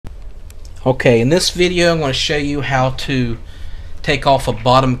Okay, in this video I'm going to show you how to take off a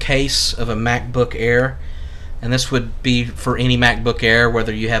bottom case of a MacBook Air, and this would be for any MacBook Air,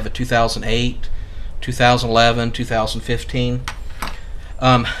 whether you have a 2008, 2011, 2015.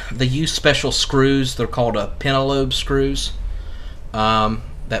 They use special screws. They're called pentalobe screws that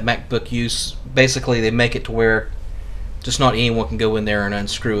MacBook use. Basically, they make it to where just not anyone can go in there and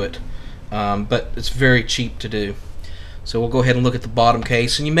unscrew it, but it's very cheap to do. So we'll go ahead and look at the bottom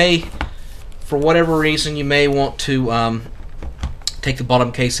case, and you may, for whatever reason, you may want to take the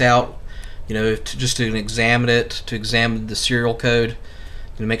bottom case out, just to examine it, to examine the serial code,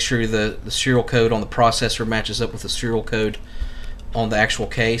 to make sure the serial code on the processor matches up with the serial code on the actual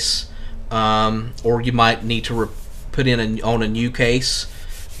case. Or you might need to put in on a new case,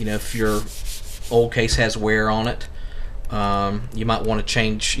 if your old case has wear on it. You might want to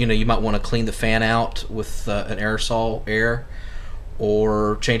change, you might want to clean the fan out with an aerosol air,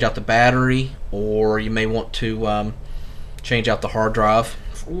 or change out the battery, or you may want to change out the hard drive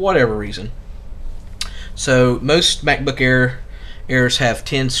for whatever reason. So most MacBook Airs have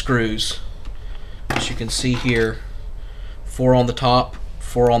 10 screws, as you can see here, 4 on the top,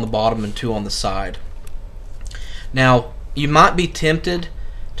 4 on the bottom, and 2 on the side. Now you might be tempted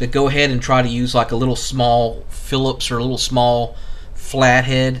to go ahead and try to use like a little small Phillips or a little small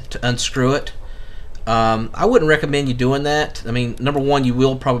flathead to unscrew it. I wouldn't recommend you doing that. I mean, number one, you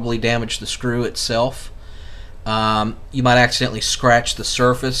will probably damage the screw itself. You might accidentally scratch the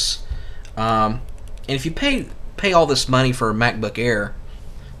surface. And if you pay all this money for a MacBook Air,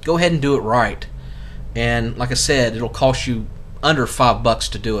 go ahead and do it right. And like I said, it'll cost you under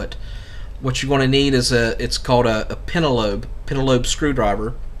 $5 to do it. What you're going to need is it's called a pentalobe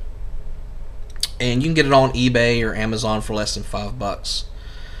screwdriver, and you can get it on eBay or Amazon for less than $5.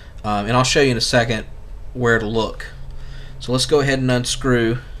 And I'll show you in a second where to look. So let's go ahead and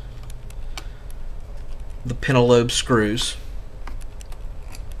unscrew the pentalobe screws.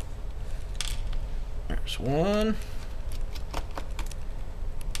 There's 1,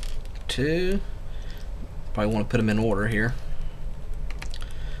 2. Probably want to put them in order here.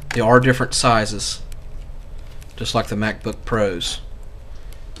 They are different sizes, just like the MacBook Pros.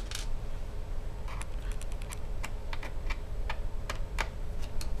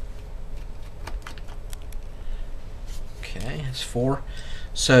 Okay, that's 4.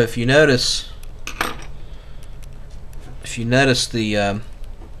 So if you notice the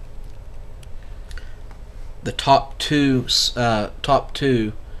top two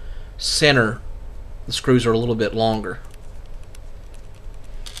center, the screws are a little bit longer.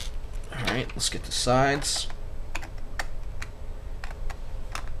 Alright, let's get the sides.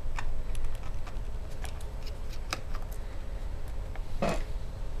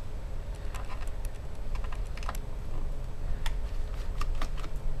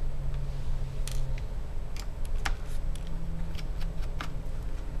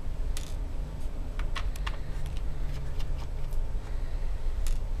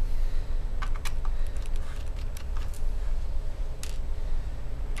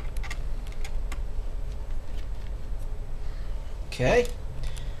 Okay,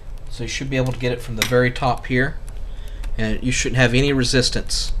 so you should be able to get it from the very top here, and you shouldn't have any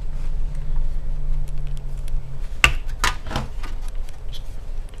resistance.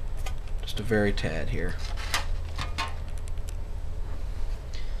 Just a very tad here.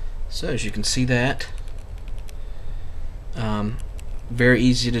 So as you can see that, very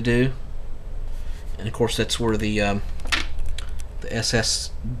easy to do, and of course that's where the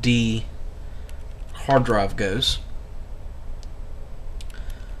SSD hard drive goes.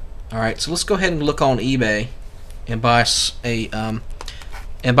 Alright, so let's go ahead and look on eBay and buy a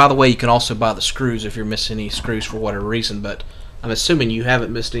and by the way, you can also buy the screws if you're missing any screws for whatever reason, but I'm assuming you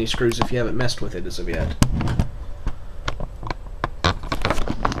haven't missed any screws if you haven't messed with it as of yet.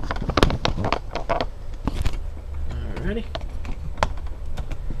 Alrighty.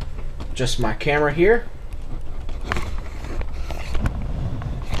 Just my camera here.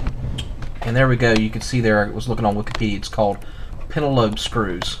 And there we go. You can see there, I was looking on Wikipedia, it's called pentalobe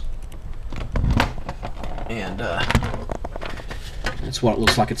screws. And that's what it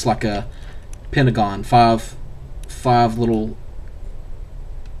looks like. It's like a pentagon, five little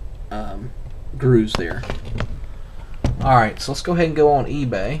grooves there. Alright, so let's go ahead and go on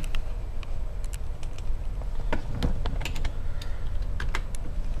eBay.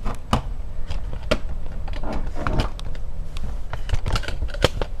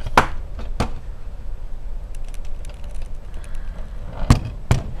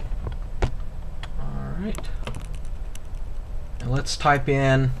 Let's type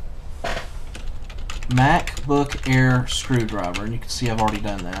in MacBook Air screwdriver, and you can see I've already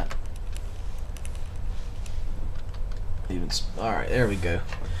done that. All right, there we go.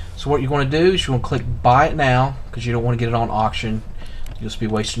 So what you're going to do is you want to click buy it now, because you don't want to get it on auction. You'll just be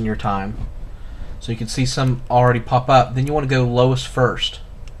wasting your time. So you can see some already pop up. Then you want to go lowest first.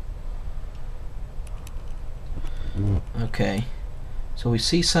 Okay, so we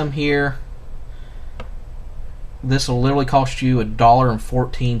see some here. This will literally cost you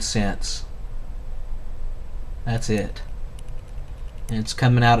 $1.14. That's it. And it's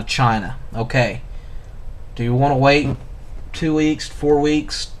coming out of China. Okay. Do you want to wait 2 weeks, 4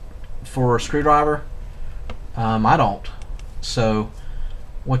 weeks for a screwdriver? I don't. So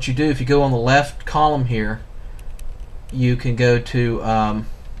what you do, if you go on the left column here, you can go to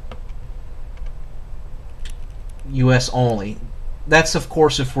US only. That's of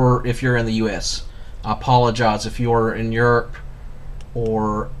course if you're in the US. I apologize if you're in Europe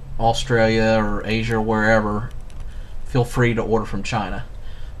or Australia or Asia or wherever. Feel free to order from China.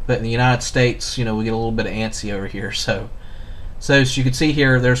 But in the United States, you know, we get a little bit of antsy over here. So as you can see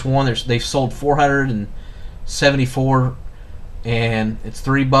here, there's one. They've sold 474, and it's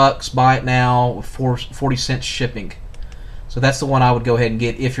 $3. Buy it now with 40 cents shipping. So that's the one I would go ahead and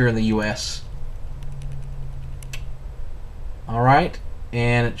get if you're in the U.S. All right,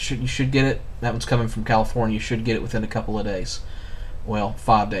 and you should get it. That one's coming from California. You should get it within a couple of days. Well,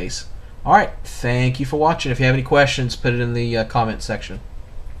 5 days. All right, thank you for watching. If you have any questions, put it in the comment section.